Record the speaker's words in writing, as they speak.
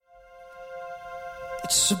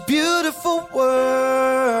It's a beautiful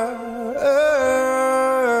world.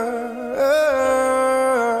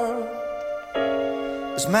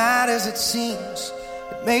 As mad as it seems,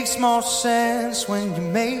 it makes more sense when you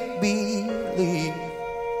make believe.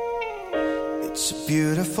 It's a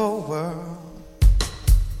beautiful world.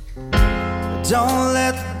 Don't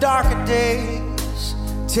let the darker days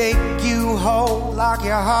take you whole, lock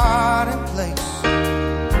your heart in place.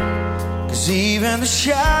 'Cause even the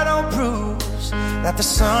shadow proves that the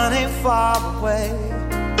sun ain't far away.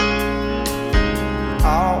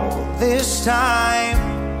 All this time,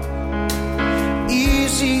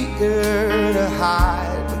 easier to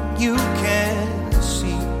hide when you can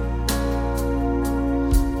see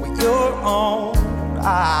with your own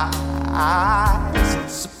eyes.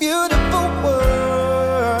 It's a beautiful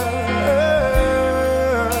world.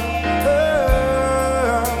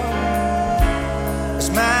 As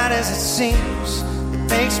mad as it seems, it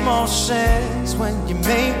makes more sense when you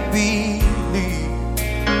make believe.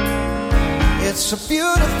 It's a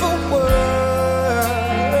beautiful world.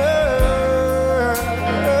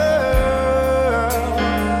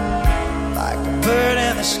 Like a bird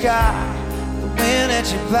in the sky, the wind at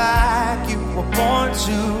your back, you were born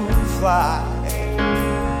to fly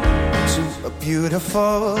to a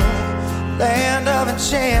beautiful land of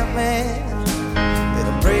enchantment.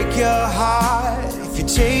 It'll break your heart if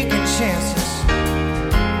you're taking chances,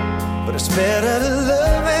 but it's better to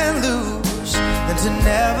love and lose than to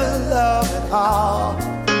never love at all.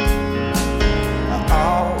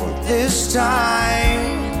 All this time,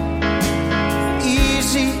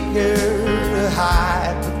 easier to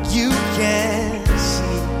hide, but you can't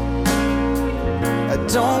see.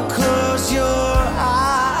 Don't close your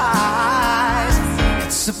eyes.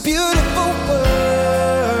 It's a beautiful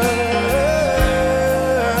world.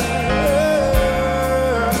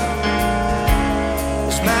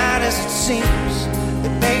 As mad as it seems,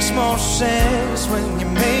 it makes more sense when you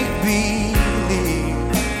make believe.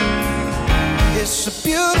 It's a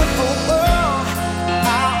beautiful world.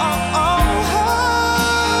 Oh, oh, oh,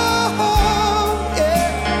 oh, yeah.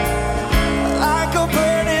 Like a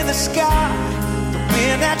bird in the sky,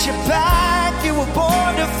 at your back, you were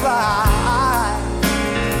born to fly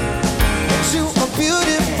to a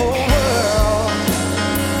beautiful world.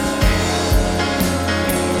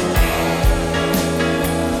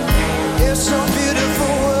 It's a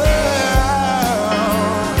beautiful world.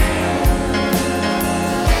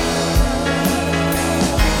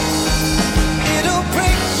 It'll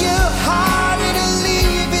break your heart, it'll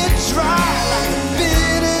leave you dry like a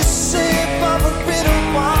bitter sip of a bitter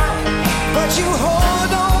wine, but you hold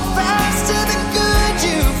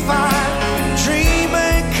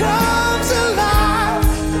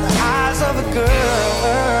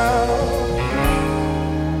girl.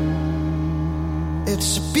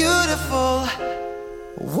 It's a beautiful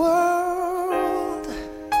world.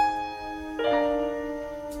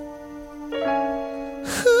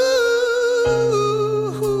 Ooh.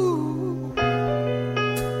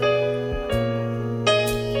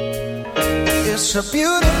 It's a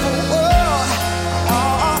beautiful world.